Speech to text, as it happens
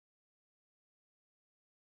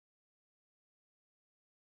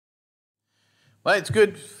Well, it's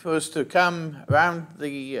good for us to come around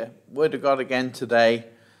the Word of God again today.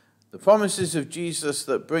 The promises of Jesus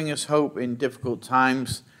that bring us hope in difficult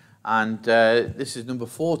times. And this is number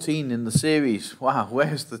 14 in the series. Wow,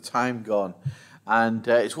 where's the time gone? And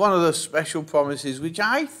it's one of those special promises which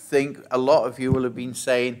I think a lot of you will have been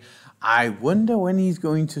saying, I wonder when he's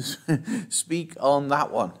going to speak on that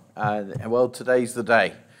one. Well, today's the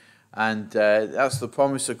day. And that's the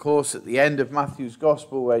promise, of course, at the end of Matthew's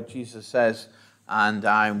Gospel where Jesus says, and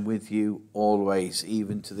I'm with you always,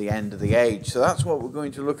 even to the end of the age. So that's what we're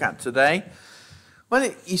going to look at today.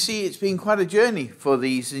 Well, you see, it's been quite a journey for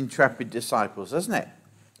these intrepid disciples, hasn't it?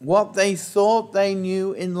 What they thought they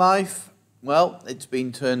knew in life, well, it's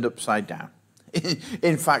been turned upside down.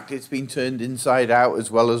 In fact, it's been turned inside out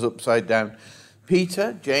as well as upside down.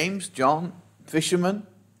 Peter, James, John, fishermen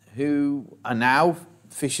who are now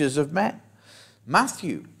fishers of men.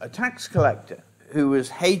 Matthew, a tax collector who was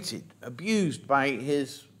hated, abused by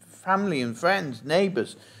his family and friends,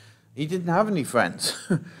 neighbors. He didn't have any friends.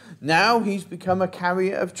 Now he's become a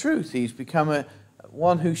carrier of truth. He's become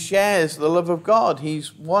one who shares the love of God.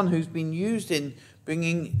 He's one who's been used in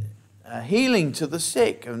bringing healing to the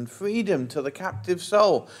sick and freedom to the captive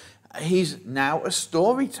soul. He's now a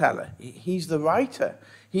storyteller. He's the writer.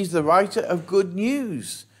 He's the writer of good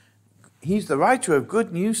news. He's the writer of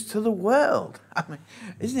good news to the world. I mean,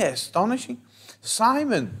 isn't it astonishing?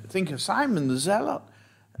 Simon, think of Simon the Zealot.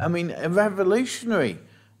 I mean, a revolutionary,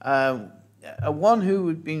 one who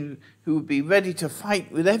would be ready to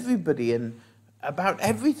fight with everybody and about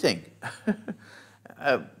everything.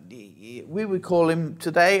 We would call him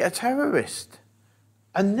today a terrorist.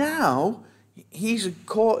 And now he's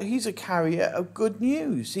a carrier of good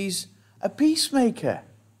news. He's a peacemaker.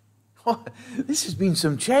 This has been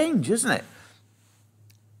some change, isn't it?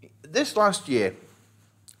 This last year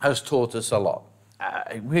has taught us a lot.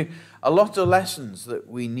 A lot of lessons that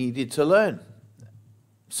we needed to learn.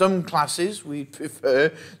 Some classes we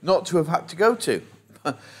prefer not to have had to go to.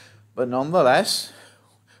 But nonetheless,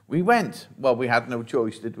 we went. Well, we had no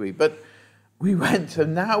choice, did we? But we went,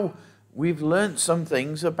 and now we've learned some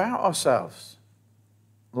things about ourselves.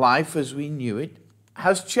 Life as we knew it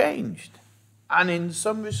has changed. And in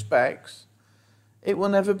some respects, it will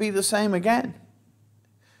never be the same again.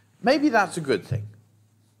 Maybe that's a good thing.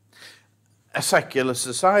 A secular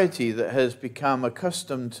society that has become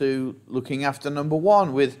accustomed to looking after number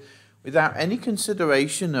one without any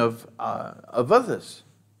consideration of others,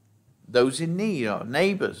 those in need, our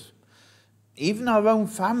neighbors, even our own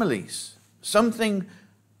families. Something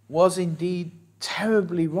was indeed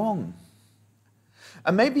terribly wrong.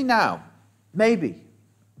 And maybe now,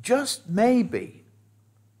 just maybe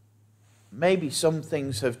some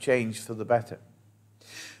things have changed for the better.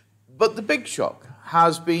 But the big shock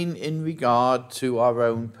has been in regard to our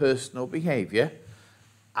own personal behavior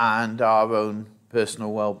and our own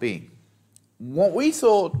personal well-being. What we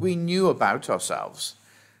thought we knew about ourselves,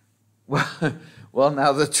 well,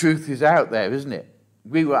 now the truth is out there, isn't it?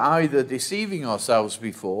 We were either deceiving ourselves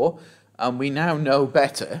before and we now know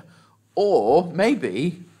better, or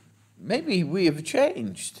maybe we have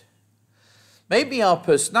changed. Maybe our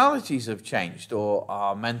personalities have changed, or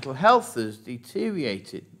our mental health has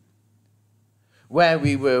deteriorated. Where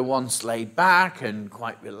we were once laid back and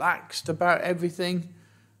quite relaxed about everything,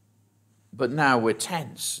 but now we're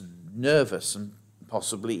tense and nervous and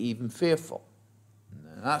possibly even fearful.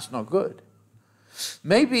 And that's not good.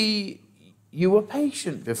 Maybe you were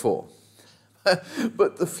patient before,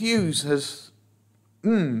 but the fuse has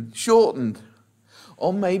shortened.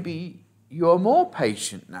 Or maybe you're more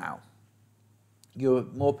patient now. You're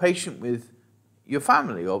more patient with your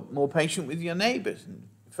family, or more patient with your neighbors and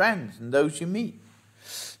friends and those you meet.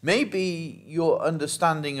 Maybe your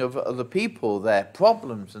understanding of other people, their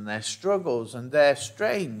problems and their struggles and their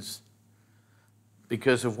strains,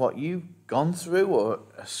 because of what you've gone through or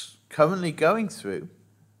are currently going through.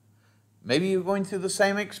 Maybe you're going through the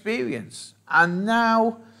same experience. And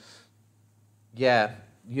now,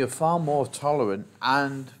 you're far more tolerant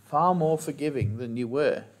and far more forgiving than you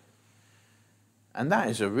were. And that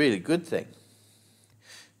is a really good thing.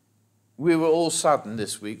 We were all saddened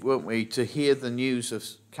this week, weren't we, to hear the news of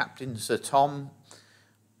Captain Sir Tom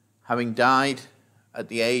having died at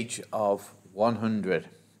the age of 100.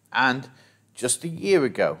 And just a year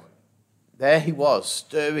ago, there he was,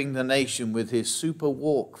 stirring the nation with his super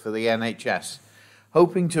walk for the NHS,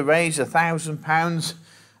 hoping to raise £1,000,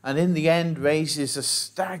 and in the end raises a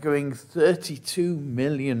staggering £32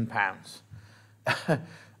 million.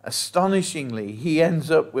 Astonishingly, he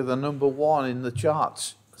ends up with a number one in the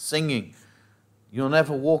charts, singing "You'll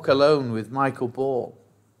Never Walk Alone" with Michael Ball.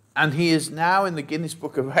 And he is now in the Guinness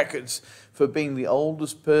Book of Records for being the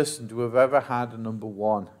oldest person to have ever had a number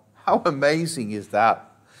one. How amazing is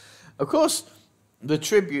that? Of course, the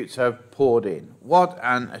tributes have poured in. What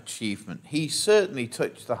an achievement. He certainly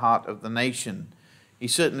touched the heart of the nation. He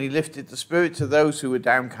certainly lifted the spirits of those who were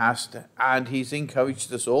downcast, and he's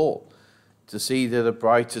encouraged us all to see that a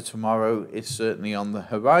brighter tomorrow is certainly on the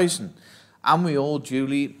horizon. And we all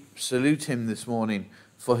duly salute him this morning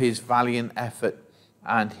for his valiant effort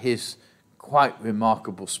and his quite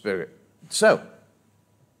remarkable spirit. So,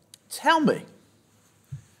 tell me,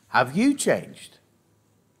 have you changed?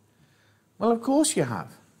 Well, of course you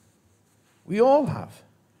have. We all have.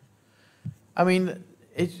 I mean,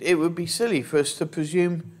 it would be silly for us to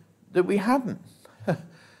presume that we hadn't.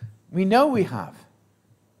 We know we have.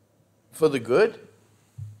 For the good,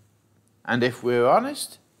 and if we're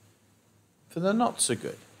honest, for the not so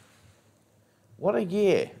good. What a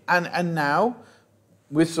year. And now,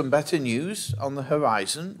 with some better news on the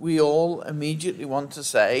horizon, we all immediately want to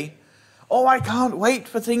say, oh, I can't wait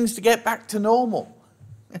for things to get back to normal.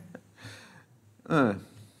 Are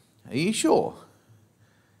you sure?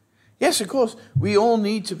 Yes, of course, we all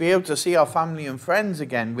need to be able to see our family and friends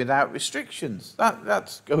again without restrictions.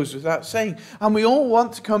 That goes without saying. And we all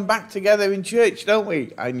want to come back together in church, don't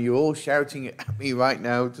we? And you're all shouting at me right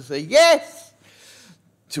now to say, yes!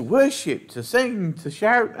 To worship, to sing, to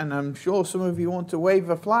shout, and I'm sure some of you want to wave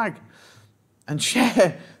a flag and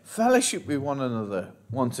share fellowship with one another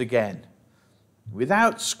once again.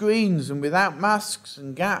 Without screens and without masks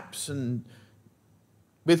and gaps and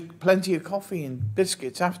with plenty of coffee and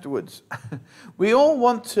biscuits afterwards. We all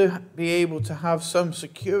want to be able to have some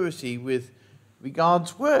security with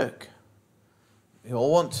regards work. We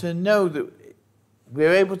all want to know that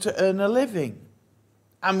we're able to earn a living.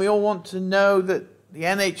 And we all want to know that the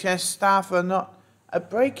NHS staff are not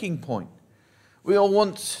at breaking point. We all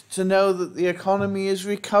want to know that the economy is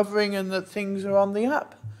recovering and that things are on the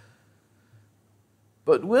up.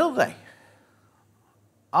 But will they?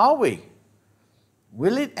 Are we?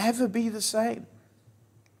 Will it ever be the same?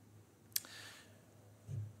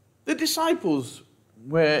 The disciples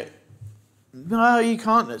were, no, you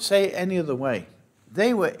can't say it any other way.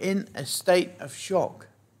 They were in a state of shock.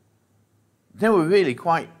 They were really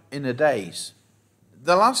quite in a daze.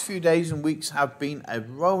 The last few days and weeks have been a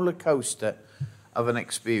roller coaster of an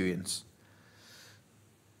experience.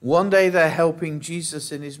 One day they're helping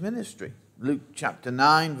Jesus in his ministry. Luke chapter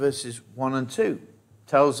 9, verses 1 and 2.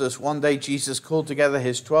 Tells us one day Jesus called together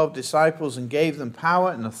his 12 disciples and gave them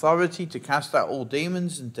power and authority to cast out all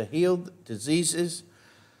demons and to heal diseases.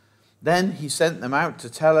 Then he sent them out to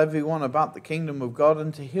tell everyone about the kingdom of God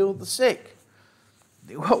and to heal the sick.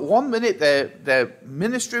 1 minute they're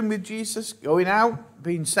ministering with Jesus, going out,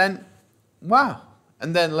 being sent. Wow.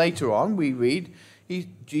 And then later on we read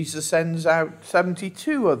Jesus sends out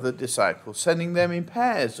 72 other disciples, sending them in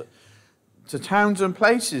pairs to towns and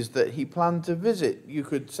places that he planned to visit. You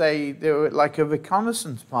could say they were like a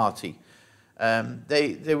reconnaissance party.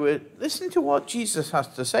 They were listening to what Jesus has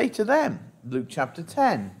to say to them. Luke chapter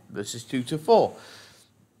 10, verses 2 to 4.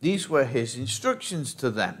 These were his instructions to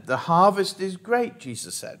them. The harvest is great,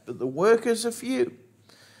 Jesus said, but the workers are few.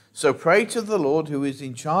 So pray to the Lord who is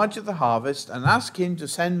in charge of the harvest and ask him to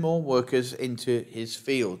send more workers into his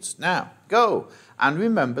fields. Now, go and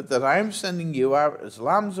remember that I am sending you out as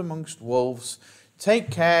lambs amongst wolves.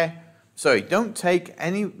 Don't take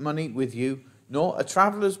any money with you, nor a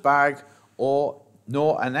traveler's bag,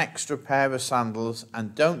 nor an extra pair of sandals,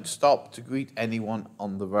 and don't stop to greet anyone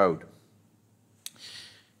on the road.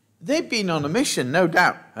 They've been on a mission, no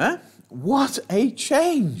doubt. Huh? What a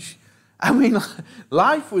change. I mean,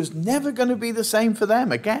 life was never going to be the same for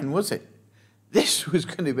them again, was it? This was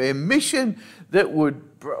going to be a mission that would,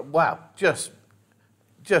 wow, just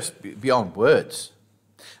beyond words.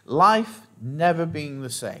 Life never being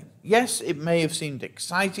the same. Yes, it may have seemed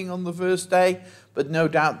exciting on the first day, but no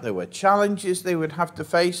doubt there were challenges they would have to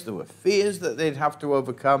face. There were fears that they'd have to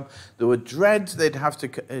overcome. There were dreads they'd have to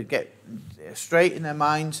get straight in their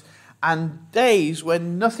minds. And days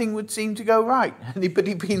when nothing would seem to go right.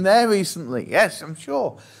 Anybody been there recently? Yes, I'm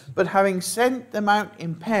sure. But having sent them out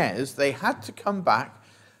in pairs, they had to come back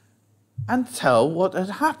and tell what had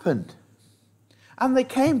happened. And they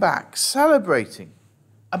came back celebrating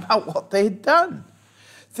about what they had done.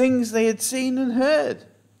 Things they had seen and heard.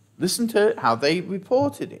 Listen to how they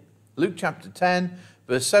reported it. Luke chapter 10,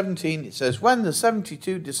 verse 17, it says, when the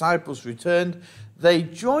 72 disciples returned, they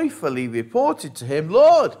joyfully reported to him,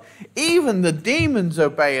 Lord, even the demons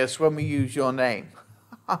obey us when we use your name.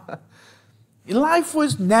 Life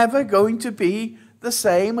was never going to be the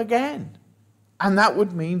same again. And that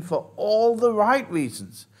would mean for all the right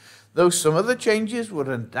reasons. Though some of the changes would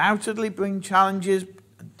undoubtedly bring challenges,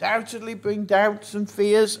 undoubtedly bring doubts and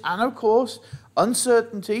fears, and of course,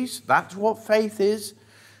 uncertainties. That's what faith is.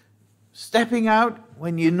 Stepping out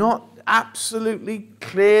when you're not absolutely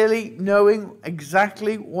clearly knowing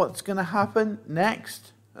exactly what's going to happen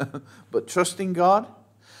next, but trusting God.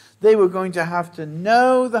 They were going to have to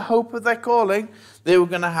know the hope of their calling. They were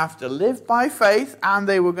going to have to live by faith, and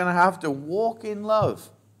they were going to have to walk in love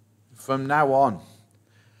from now on.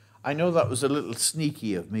 I know that was a little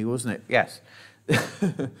sneaky of me, wasn't it? Yes.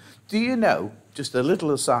 Do you know, just a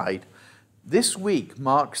little aside, this week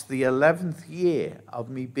marks the 11th year of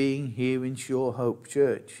me being here in Sure Hope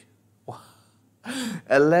Church.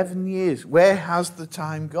 11 years. Where has the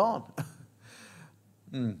time gone?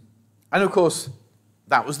 And of course,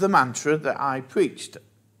 that was the mantra that I preached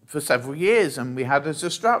for several years, and we had as a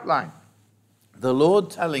strapline. The Lord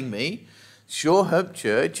telling me, Sure Hope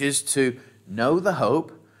Church is to know the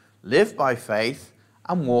hope, live by faith,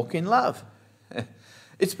 and walk in love.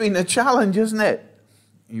 It's been a challenge, isn't it?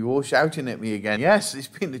 You're all shouting at me again. Yes, it's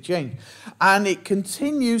been a change. And it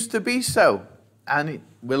continues to be so. And it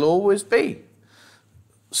will always be.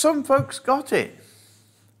 Some folks got it.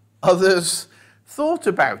 Others thought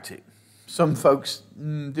about it. Some folks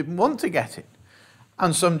didn't want to get it.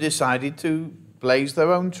 And some decided to blaze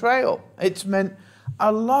their own trail. It's meant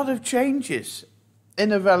a lot of changes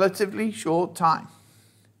in a relatively short time.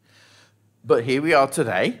 But here we are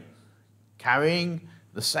today, carrying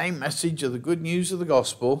the same message of the good news of the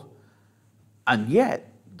gospel, and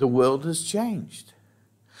yet the world has changed.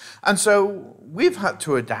 And so we've had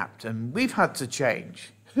to adapt and we've had to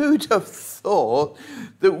change. Who'd have thought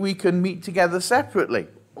that we can meet together separately?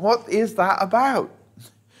 What is that about?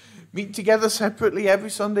 Meet together separately every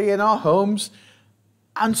Sunday in our homes.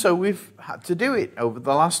 And so we've had to do it over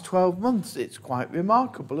the last 12 months. It's quite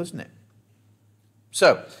remarkable, isn't it?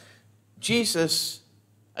 So, Jesus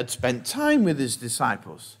had spent time with his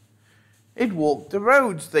disciples. He'd walked the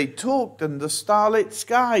roads, they'd talked under starlit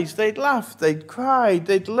skies, they'd laughed, they'd cried,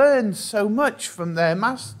 they'd learned so much from their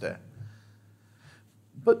master.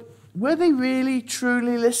 But were they really,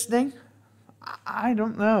 truly listening? I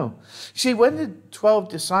don't know. See, when the 12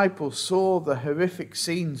 disciples saw the horrific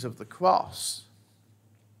scenes of the cross,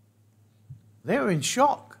 they were in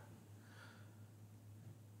shock.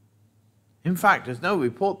 In fact, there's no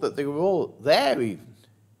report that they were all there even.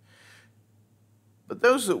 But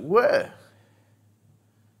those that were,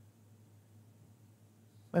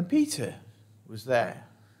 when Peter was there,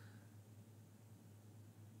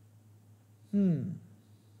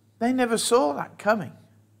 they never saw that coming.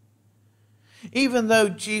 Even though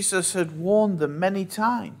Jesus had warned them many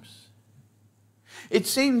times, it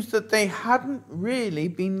seems that they hadn't really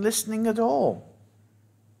been listening at all.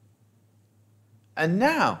 And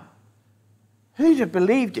now, who'd have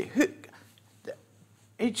believed it?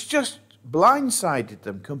 It's just blindsided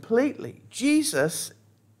them completely. Jesus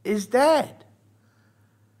is dead.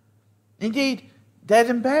 Indeed,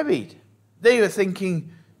 dead and buried. They were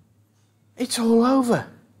thinking, it's all over.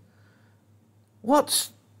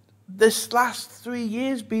 What's this last 3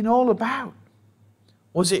 years been all about?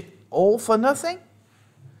 Was it all for nothing?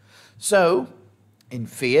 So, in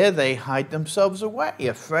fear, they hide themselves away,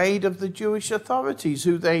 afraid of the Jewish authorities,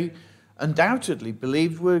 who they undoubtedly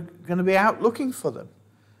believed were going to be out looking for them.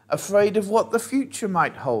 Afraid of what the future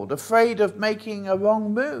might hold, afraid of making a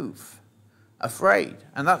wrong move, afraid.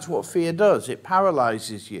 And that's what fear does, it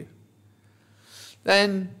paralyzes you.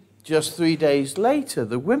 Then, just 3 days later,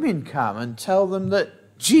 the women come and tell them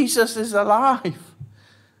that Jesus is alive.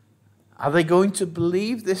 Are they going to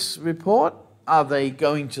believe this report? Are they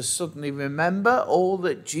going to suddenly remember all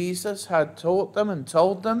that Jesus had taught them and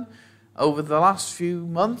told them over the last few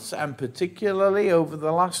months, and particularly over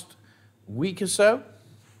the last week or so?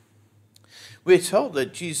 We're told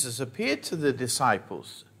that Jesus appeared to the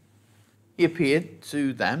disciples. He appeared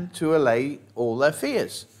to them to allay all their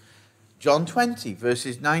fears. John 20,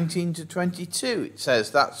 verses 19 to 22, it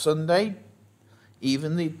says that Sunday,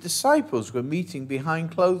 even the disciples were meeting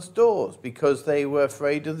behind closed doors because they were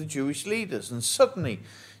afraid of the Jewish leaders. And suddenly,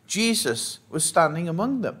 Jesus was standing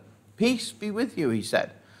among them. Peace be with you, he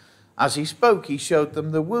said. As he spoke, he showed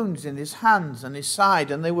them the wounds in his hands and his side,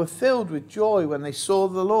 and they were filled with joy when they saw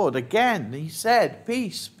the Lord. Again, he said,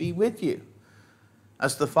 peace be with you.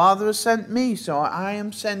 As the Father has sent me, so I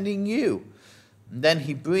am sending you. And then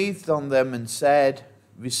he breathed on them and said,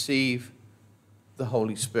 receive the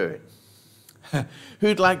Holy Spirit.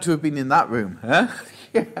 Who'd like to have been in that room? Huh?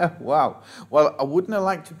 Yeah, wow. Well, I wouldn't have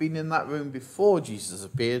liked to have been in that room before Jesus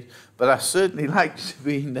appeared, but I certainly liked to have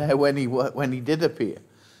been there when he did appear.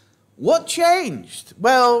 What changed?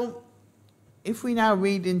 Well, if we now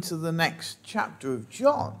read into the next chapter of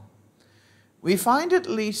John, we find at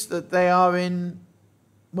least that they are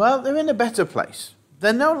they're in a better place.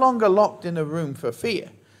 They're no longer locked in a room for fear.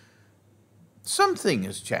 Something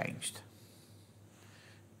has changed.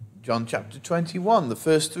 John chapter 21, the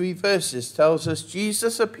first 3 verses tells us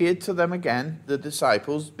Jesus appeared to them again, the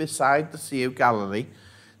disciples, beside the Sea of Galilee.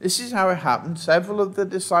 This is how it happened. Several of the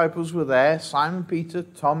disciples were there: Simon Peter,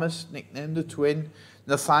 Thomas, nicknamed the twin,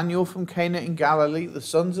 Nathanael from Cana in Galilee, the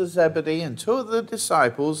sons of Zebedee, and 2 of the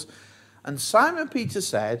disciples. And Simon Peter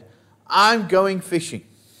said, "I'm going fishing."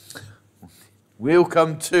 "We'll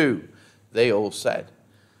come too," they all said.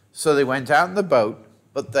 So they went out in the boat,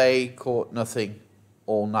 but they caught nothing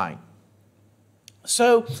all night.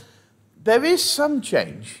 So there is some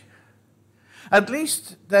change. At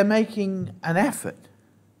least they're making an effort.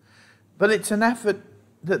 But it's an effort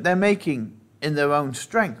that they're making in their own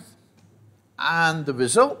strength. And the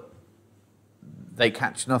result? They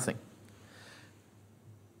catch nothing.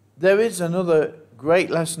 There is another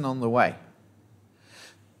great lesson on the way.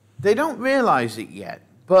 They don't realize it yet,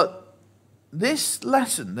 but this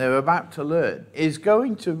lesson they're about to learn is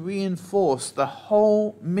going to reinforce the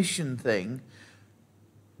whole mission thing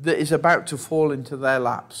that is about to fall into their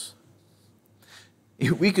laps.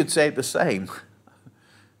 We could say the same.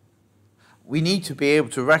 We need to be able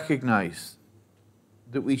to recognize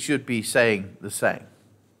that we should be saying the same.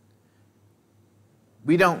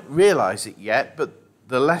 We don't realize it yet, but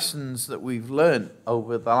the lessons that we've learned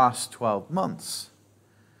over the last 12 months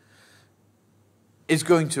is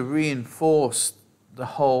going to reinforce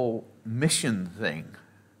the whole mission thing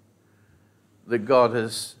that God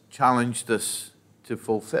has challenged us to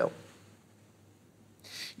fulfill.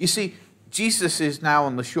 You see, Jesus is now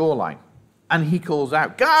on the shoreline, and he calls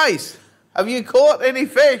out, "Guys, have you caught any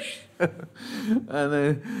fish?"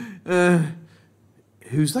 And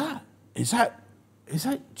who's that? Is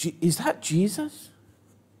that Jesus?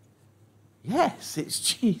 Yes, it's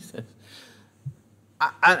Jesus.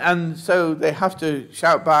 And so they have to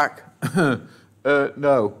shout back,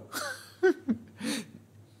 no.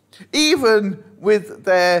 Even with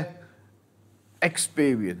their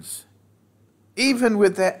experience, even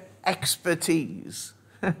with their expertise,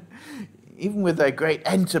 even with their great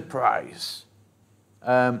enterprise.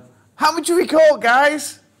 How much have we caught,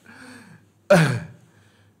 guys?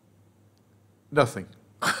 Nothing.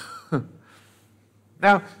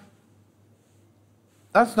 Now,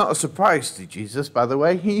 that's not a surprise to Jesus, by the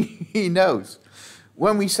way. He knows.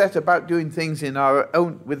 When we set about doing things with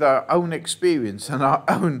our own experience and our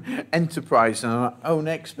own enterprise and our own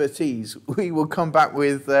expertise, we will come back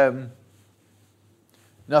with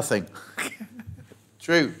nothing.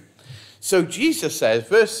 True. So Jesus says,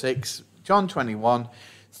 verse 6, John 21,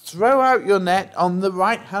 "Throw out your net on the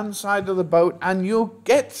right-hand side of the boat and you'll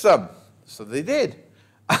get some." So they did.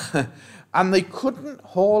 And they couldn't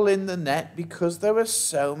haul in the net because there were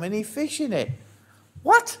so many fish in it.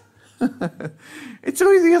 What? It's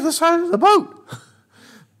only the other side of the boat.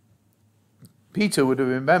 Peter would have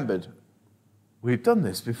remembered, we've done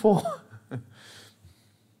this before.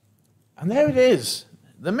 And there it is,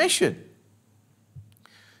 the mission.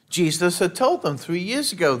 Jesus had told them 3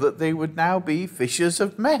 years ago that they would now be fishers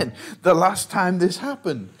of men. The last time this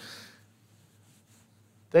happened,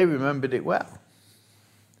 they remembered it well.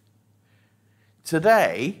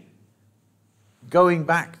 Today, going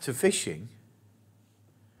back to fishing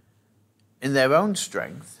in their own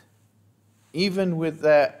strength, even with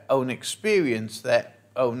their own experience, their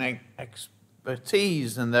own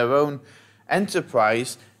expertise, and their own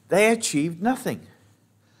enterprise, they achieved nothing.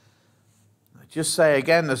 I just say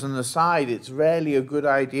again, as an aside, it's rarely a good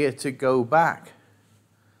idea to go back.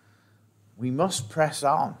 We must press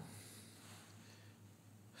on.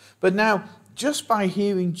 But now, just by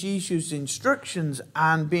hearing Jesus' instructions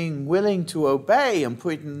and being willing to obey and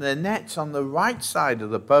putting their nets on the right side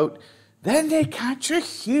of the boat, then they catch a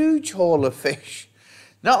huge haul of fish.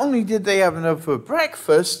 Not only did they have enough for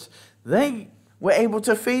breakfast, they were able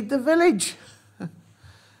to feed the village.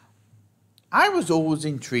 I was always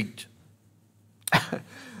intrigued.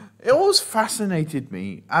 It always fascinated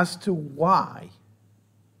me as to why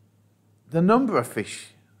the number of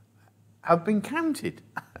fish have been counted.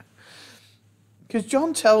 Because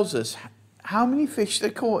John tells us how many fish they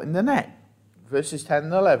caught in the net. Verses 10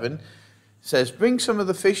 and 11 says, "Bring some of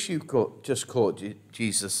the fish you just caught,"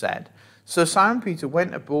 Jesus said. So Simon Peter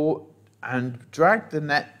went aboard and dragged the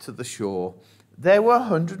net to the shore. There were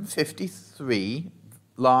 153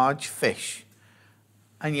 large fish,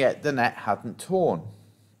 and yet the net hadn't torn.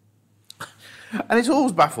 And it's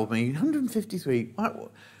always baffled me, 153.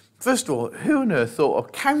 First of all, who on earth thought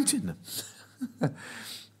of counting them? It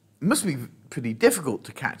must be pretty difficult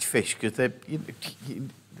to catch fish because they're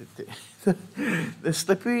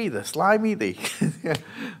slippery, they're slimy.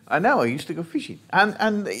 I know, I used to go fishing.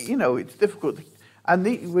 And it's difficult.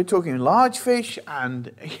 We're talking large fish.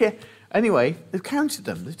 And anyway, they've counted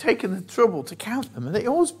them. They've taken the trouble to count them. And they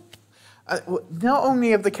always, not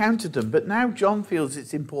only have they counted them, but now John feels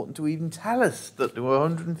it's important to even tell us that there were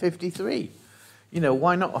 153.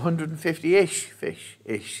 Why not 150-ish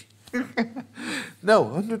fish-ish?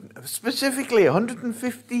 No, specifically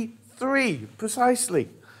 153, precisely.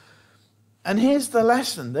 And here's the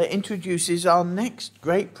lesson that introduces our next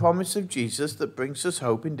great promise of Jesus that brings us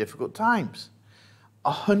hope in difficult times.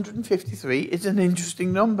 153 is an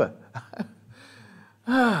interesting number.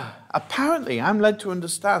 Apparently, I'm led to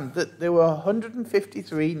understand that there were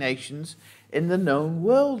 153 nations in the known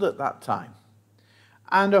world at that time,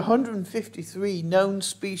 and 153 known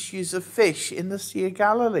species of fish in the Sea of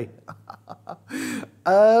Galilee.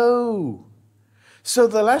 Oh, so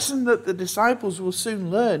the lesson that the disciples will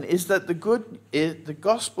soon learn is that the good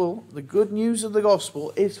news of the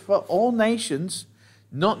gospel is for all nations,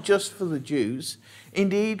 not just for the Jews,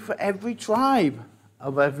 indeed for every tribe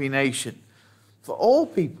of every nation, for all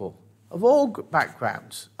people, of all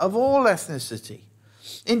backgrounds, of all ethnicity.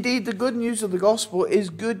 Indeed, the good news of the gospel is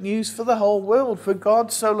good news for the whole world, for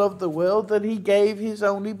God so loved the world that he gave his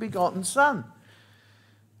only begotten Son.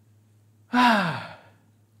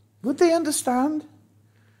 Would they understand?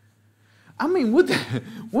 I mean,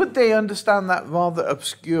 would they understand that rather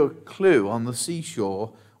obscure clue on the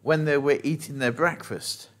seashore when they were eating their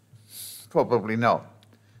breakfast? Probably not.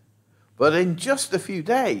 But in just a few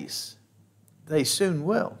days, they soon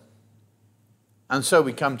will. And so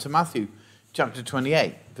we come to Matthew chapter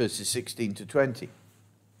 28, verses 16 to 20.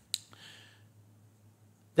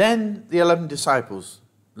 Then the 11 disciples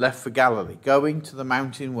left for Galilee, going to the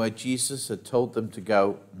mountain where Jesus had told them to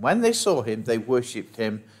go. When they saw him, they worshipped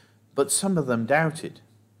him, but some of them doubted.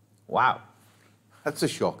 Wow, that's a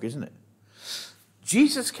shock, isn't it?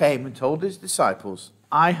 Jesus came and told his disciples,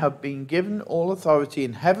 I have been given all authority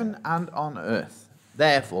in heaven and on earth.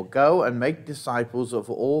 Therefore, go and make disciples of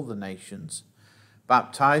all the nations,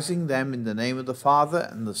 baptizing them in the name of the Father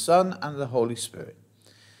and the Son and the Holy Spirit.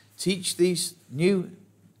 Teach these new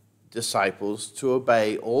disciples to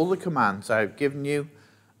obey all the commands I have given you,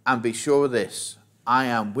 and be sure of this, I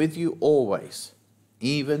am with you always,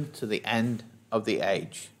 even to the end of the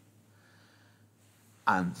age.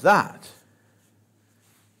 And that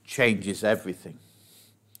changes everything.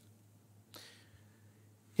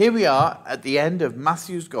 Here we are at the end of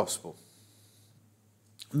Matthew's Gospel.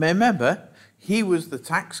 Remember, he was the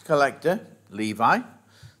tax collector, Levi,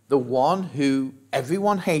 the one who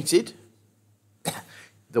everyone hated,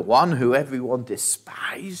 the one who everyone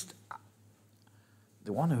despised,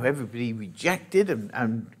 the one who everybody rejected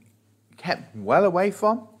and kept well away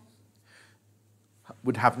from,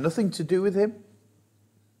 would have nothing to do with him.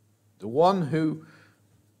 The one who,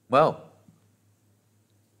 well,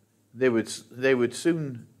 they would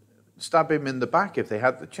soon stab him in the back if they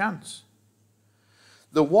had the chance.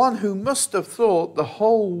 The one who must have thought the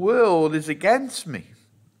whole world is against me.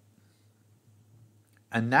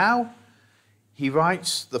 And now he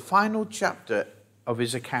writes the final chapter of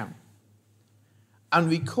his account and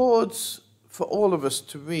records for all of us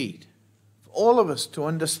to read, for all of us to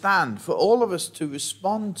understand, for all of us to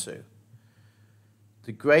respond to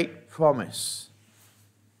the great promise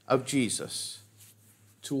of Jesus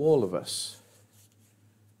to all of us.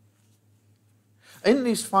 In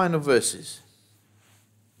these final verses,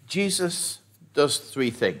 Jesus does three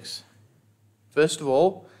things. First of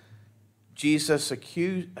all, Jesus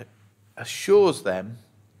assures them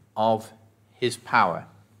of his power.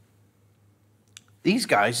 These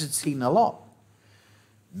guys had seen a lot.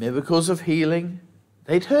 Miracles of healing,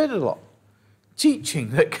 they'd heard a lot.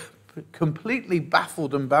 Teaching that completely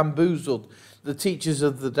baffled and bamboozled the teachers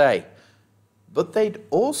of the day. But they'd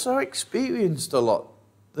also experienced a lot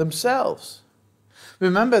themselves.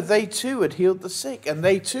 Remember, they too had healed the sick, and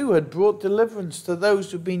they too had brought deliverance to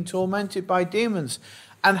those who'd been tormented by demons.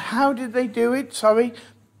 And how did they do it?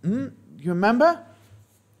 You remember?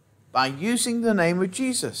 By using the name of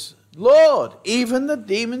Jesus. Lord, even the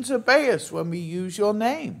demons obey us when we use your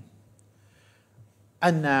name.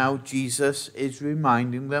 And now Jesus is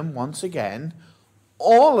reminding them once again,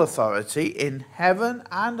 all authority in heaven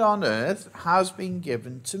and on earth has been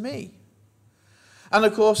given to me. And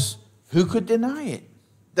of course, who could deny it?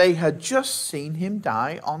 They had just seen him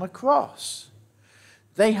die on a cross.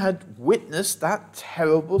 They had witnessed that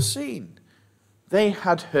terrible scene. They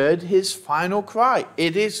had heard his final cry,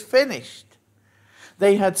 "It is finished."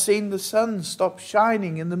 They had seen the sun stop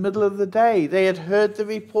shining in the middle of the day. They had heard the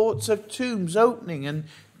reports of tombs opening and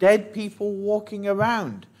dead people walking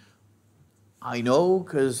around. I know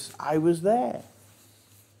because I was there.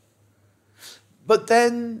 But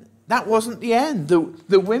then that wasn't the end.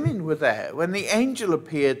 The women were there when the angel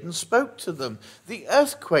appeared and spoke to them. The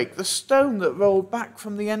earthquake, the stone that rolled back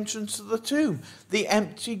from the entrance of the tomb, the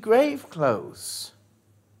empty grave clothes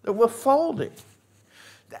that were folded.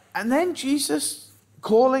 And then Jesus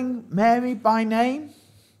calling Mary by name.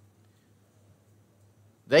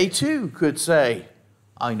 They too could say,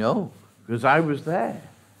 I know, because I was there.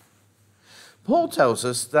 Paul tells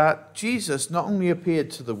us that Jesus not only appeared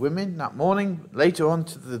to the women that morning, later on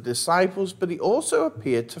to the disciples, but he also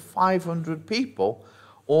appeared to 500 people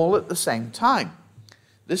all at the same time.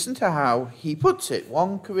 Listen to how he puts it.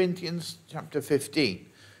 1 Corinthians chapter 15,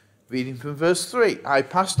 reading from verse 3. I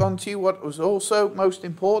passed on to you what was also most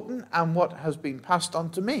important and what has been passed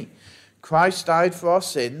on to me. Christ died for our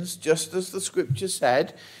sins, just as the scripture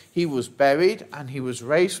said. He was buried and he was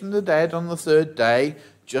raised from the dead on the third day,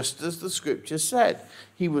 just as the scripture said.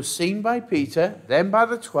 He was seen by Peter, then by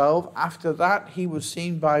the 12. After that, he was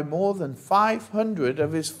seen by more than 500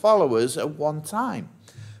 of his followers at one time.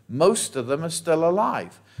 Most of them are still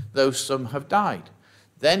alive, though some have died.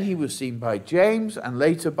 Then he was seen by James and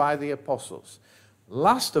later by the apostles.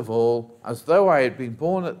 Last of all, as though I had been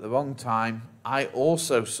born at the wrong time, I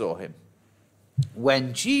also saw him.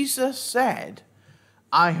 When Jesus said,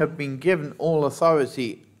 I have been given all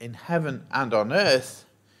authority in heaven and on earth,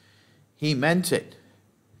 he meant it.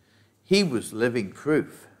 He was living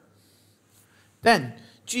proof. Then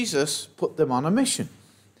Jesus put them on a mission.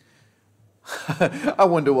 I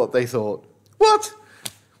wonder what they thought. What?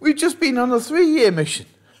 We've just been on a 3-year mission.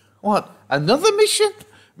 What? Another mission?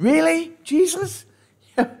 Really, Jesus?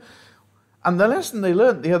 Yeah. And the lesson they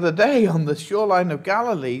learnt the other day on the shoreline of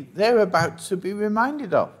Galilee, they're about to be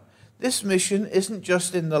reminded of. This mission isn't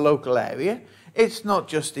just in the local area. It's not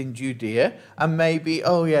just in Judea. And maybe,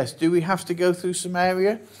 oh yes, do we have to go through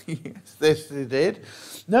Samaria? Yes, this they did.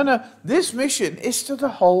 No, this mission is to the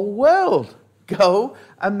whole world. Go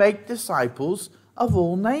and make disciples of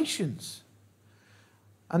all nations.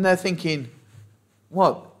 And they're thinking,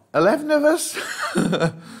 what, 11 of us?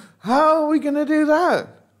 How are we going to do that?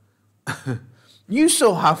 You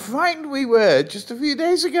saw how frightened we were just a few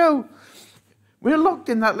days ago. We're locked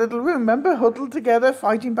in that little room, remember? Huddled together,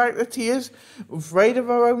 fighting back the tears, afraid of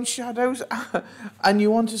our own shadows. And you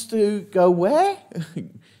want us to go where?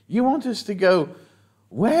 You want us to go,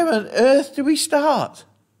 where on earth do we start?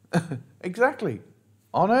 Exactly,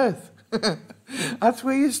 on earth. That's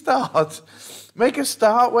where you start. Make a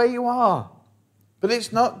start where you are. But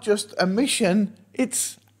it's not just a mission,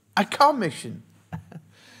 it's a commission.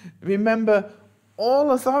 Remember,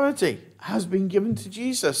 all authority has been given to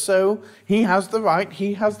Jesus. So he has the right,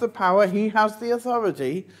 he has the power, he has the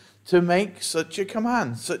authority to make such a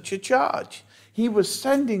command, such a charge. He was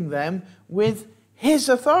sending them with his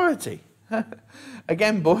authority.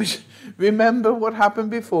 Again, boys, remember what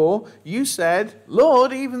happened before. You said,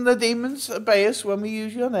 Lord, even the demons obey us when we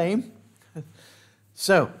use your name.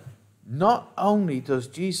 So, not only does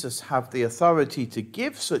Jesus have the authority to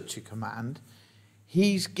give such a command,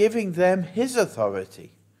 he's giving them his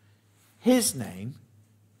authority, his name,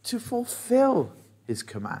 to fulfill his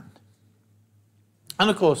command. And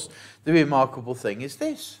of course, the remarkable thing is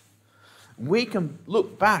this. We can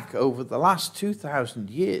look back over the last 2,000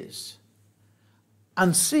 years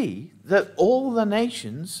and see that all the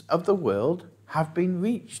nations of the world have been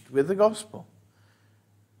reached with the gospel.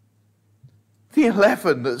 The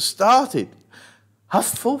 11 that started have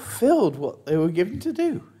fulfilled what they were given to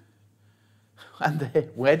do. And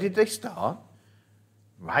where did they start?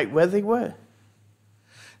 Right where they were.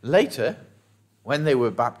 Later, when they were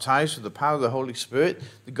baptized with the power of the Holy Spirit,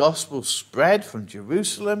 the gospel spread from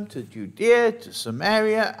Jerusalem to Judea to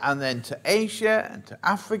Samaria and then to Asia and to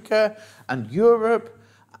Africa and Europe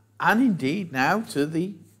and indeed now to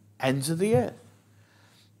the ends of the earth.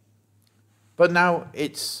 But now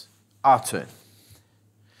it's our turn.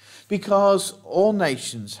 Because all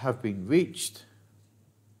nations have been reached,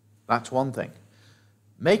 that's one thing.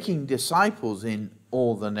 Making disciples in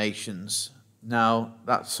all the nations, now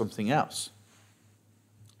that's something else.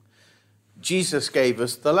 Jesus gave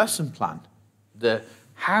us the lesson plan, the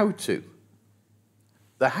how to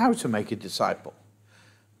make a disciple,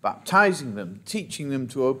 baptizing them, teaching them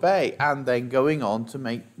to obey, and then going on to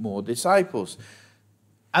make more disciples.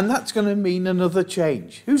 And that's going to mean another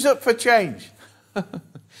change. Who's up for change?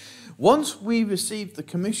 Once we receive the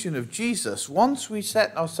commission of Jesus, once we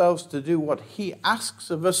set ourselves to do what he asks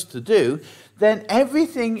of us to do, then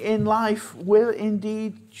everything in life will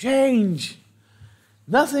indeed change.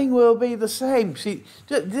 Nothing will be the same. See,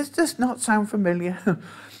 this does not sound familiar.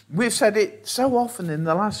 We've said it so often in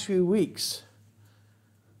the last few weeks.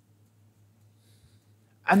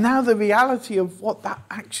 And now the reality of what that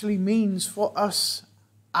actually means for us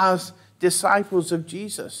as disciples of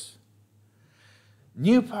Jesus.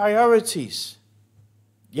 New priorities.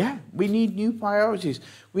 Yeah, we need new priorities.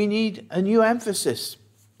 We need a new emphasis.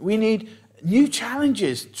 We need new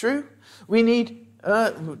challenges. True? We need,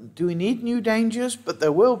 do we need new dangers? But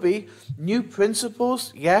there will be new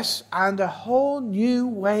principles, yes, and a whole new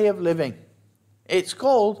way of living. It's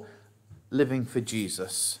called living for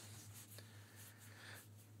Jesus.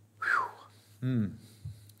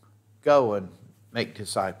 Go and make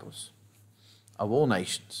disciples of all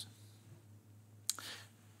nations.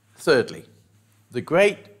 Thirdly, the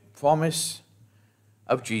great promise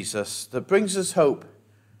of Jesus that brings us hope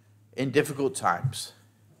in difficult times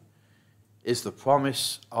is the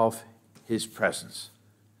promise of his presence.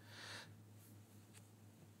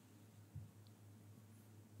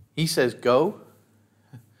 He says, go,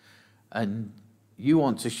 and you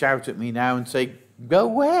want to shout at me now and say, go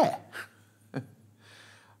where? And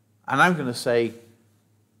I'm going to say,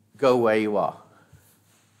 go where you are.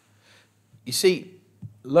 You see,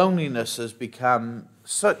 loneliness has become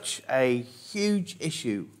such a huge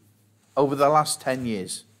issue over the last 10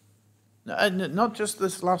 years. Not just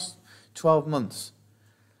this last 12 months.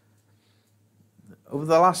 Over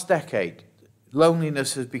the last decade,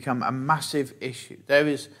 loneliness has become a massive issue. There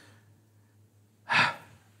is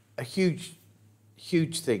a huge,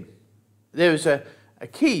 huge thing. There is a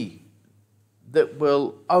key that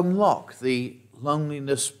will unlock the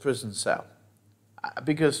loneliness prison cell.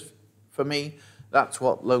 Because for me, that's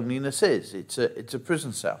what loneliness is. It's a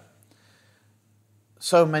prison cell.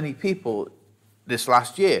 So many people this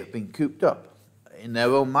last year have been cooped up in their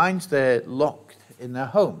own minds. They're locked in their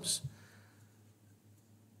homes.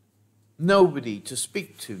 Nobody to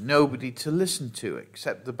speak to, nobody to listen to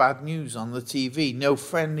except the bad news on the TV. No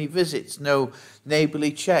friendly visits, no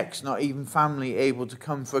neighbourly checks, not even family able to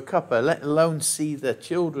come for a cuppa, let alone see their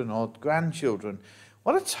children or grandchildren.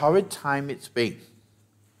 What a torrid time it's been.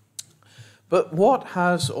 But what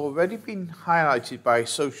has already been highlighted by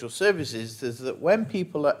social services is that when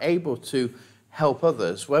people are able to help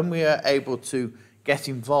others, when we are able to get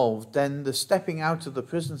involved, then the stepping out of the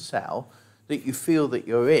prison cell that you feel that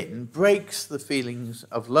you're in breaks the feelings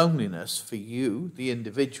of loneliness for you, the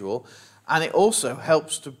individual, and it also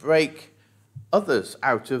helps to break others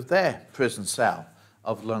out of their prison cell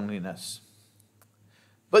of loneliness.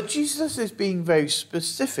 But Jesus is being very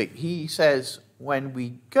specific. He says, when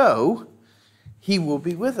we go, he will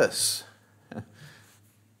be with us.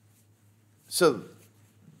 So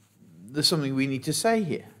there's something we need to say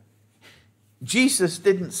here. Jesus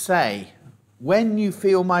didn't say, when you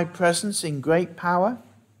feel my presence in great power,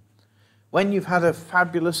 when you've had a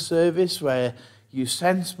fabulous service where you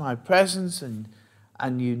sense my presence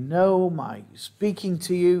and you know my speaking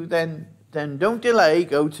to you, then don't delay,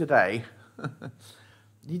 go today.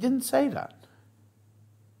 He didn't say that.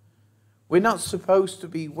 We're not supposed to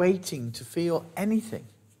be waiting to feel anything.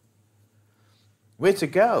 We're to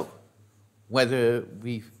go, whether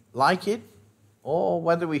we like it or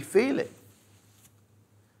whether we feel it.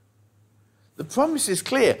 The promise is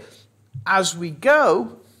clear. As we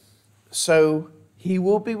go, so he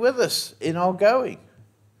will be with us in our going.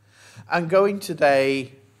 And going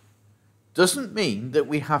today doesn't mean that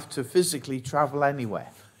we have to physically travel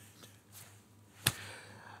anywhere.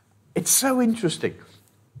 It's so interesting.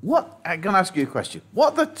 I'm going to ask you a question.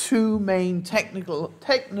 What are the two main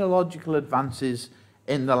technological advances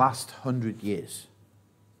in the last 100 years?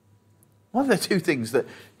 What are the two things that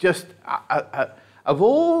just... of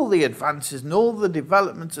all the advances and all the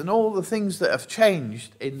developments and all the things that have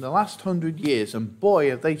changed in the last 100 years, and boy,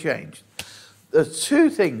 have they changed, there are two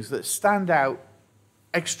things that stand out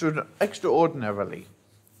extraordinarily.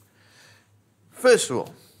 First of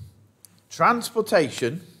all,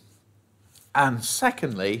 transportation, and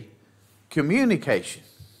secondly, communication.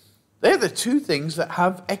 They're the two things that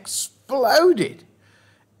have exploded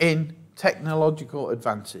in technological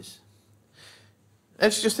advances.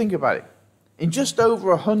 Let's just think about it. In just over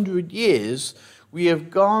 100 years, we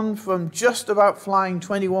have gone from just about flying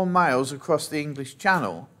 21 miles across the English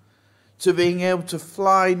Channel to being able to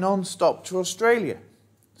fly non-stop to Australia,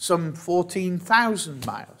 some 14,000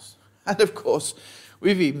 miles. And of course,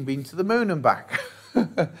 we've even been to the moon and back.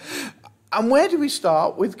 And where do we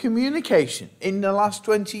start with communication? In the last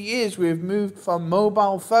 20 years, we've moved from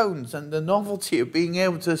mobile phones and the novelty of being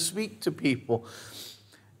able to speak to people.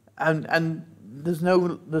 And there's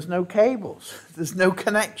no cables, there's no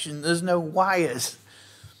connection, there's no wires.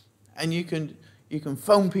 And you can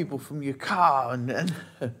phone people from your car, and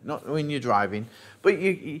not when you're driving, but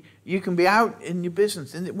you can be out in your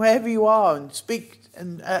business, and wherever you are, and speak,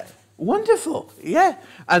 and wonderful, yeah.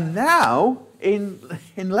 And now, in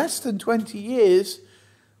less than 20 years,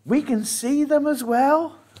 we can see them as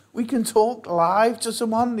well. We can talk live to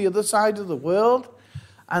someone on the other side of the world,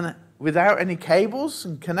 and without any cables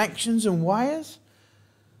and connections and wires.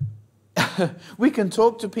 We can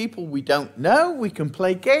talk to people we don't know. We can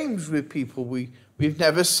play games with people we've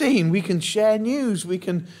never seen. We can share news. We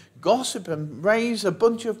can gossip and raise a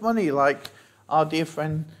bunch of money like our dear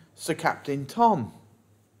friend Sir Captain Tom.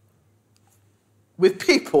 With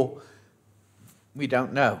people we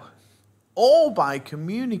don't know. All by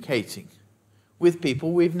communicating with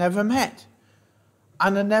people we've never met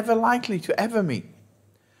and are never likely to ever meet.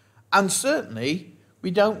 And certainly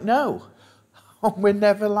we don't know. We're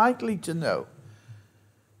never likely to know.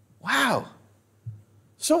 Wow.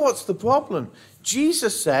 So what's the problem?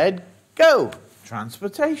 Jesus said, go.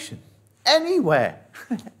 Transportation. Anywhere.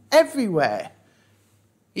 Everywhere.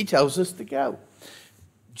 He tells us to go.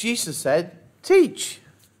 Jesus said, teach.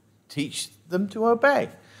 Teach them to obey.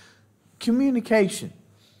 Communication.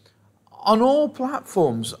 On all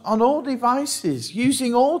platforms, on all devices,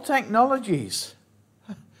 using all technologies.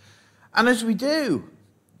 And as we do,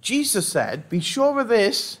 Jesus said, be sure of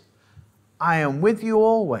this, I am with you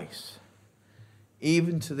always,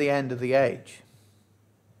 even to the end of the age.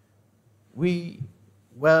 We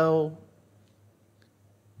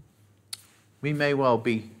may well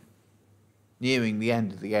be nearing the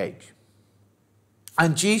end of the age.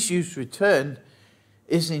 And Jesus' return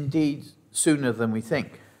is indeed sooner than we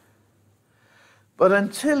think. But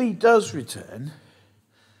until he does return,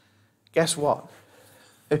 guess what?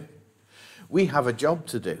 We have a job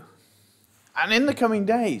to do. And in the coming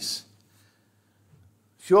days,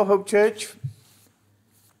 Sure Hope Church,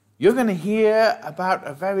 you're going to hear about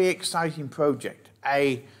a very exciting project,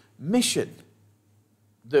 a mission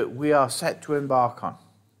that we are set to embark on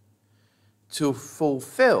to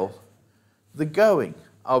fulfill the going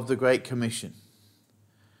of the Great Commission.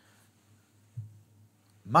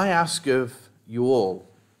 My ask of you all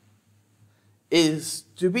is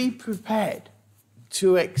to be prepared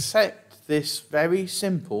to accept this very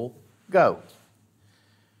simple go.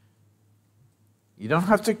 You don't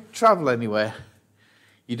have to travel anywhere.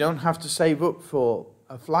 You don't have to save up for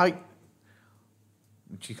a flight,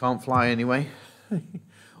 which you can't fly anyway,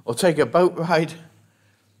 or take a boat ride.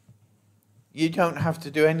 You don't have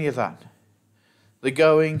to do any of that. The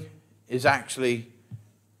going is actually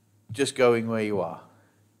just going where you are.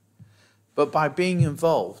 But by being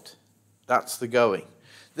involved, that's the going.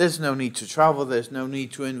 There's no need to travel. There's no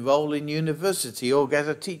need to enroll in university or get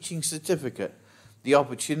a teaching certificate. The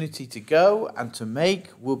opportunity to go and to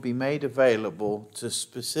make will be made available to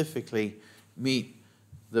specifically meet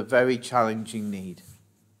the very challenging need,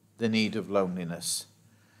 the need of loneliness.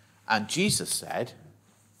 And Jesus said,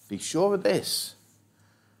 be sure of this,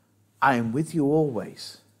 I am with you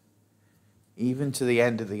always, even to the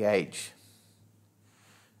end of the age.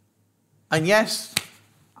 And yes,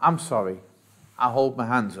 I'm sorry, I hold my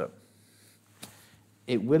hands up.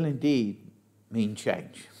 It will indeed mean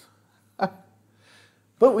change.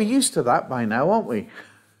 But we're used to that by now, aren't we?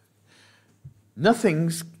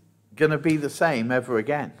 Nothing's going to be the same ever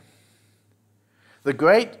again. The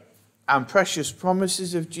great and precious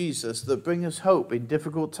promises of Jesus that bring us hope in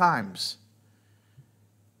difficult times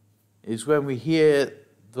is when we hear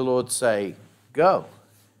the Lord say, go,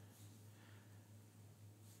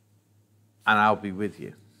 and I'll be with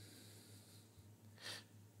you.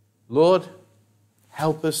 Lord,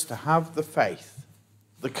 help us to have the faith,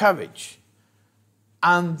 the courage,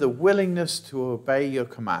 and the willingness to obey your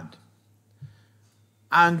command.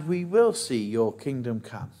 And we will see your kingdom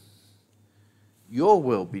come. Your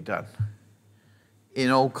will be done in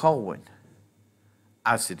Old Colwyn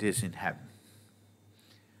as it is in heaven.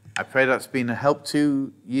 I pray that's been a help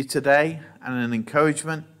to you today and an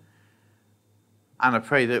encouragement. And I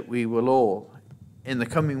pray that we will all, in the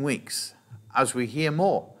coming weeks, as we hear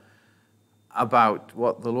more about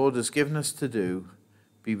what the Lord has given us to do,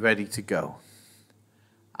 be ready to go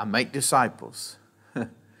and make disciples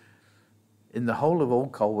in the whole of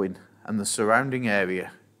Old Colwyn and the surrounding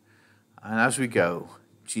area. And as we go,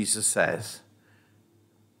 Jesus says,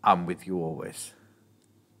 I'm with you always.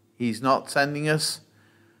 He's not sending us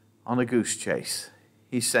on a goose chase.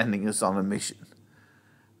 He's sending us on a mission.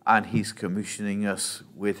 and he's commissioning us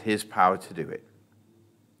with his power to do it.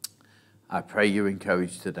 I pray you're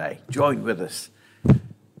encouraged today. Join with us.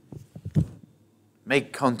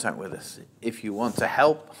 Make contact with us if you want to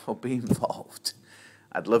help or be involved.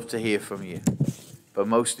 I'd love to hear from you. But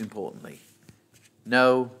most importantly,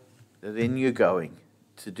 know that in your going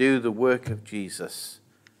to do the work of Jesus,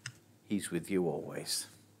 he's with you always.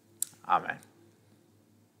 Amen.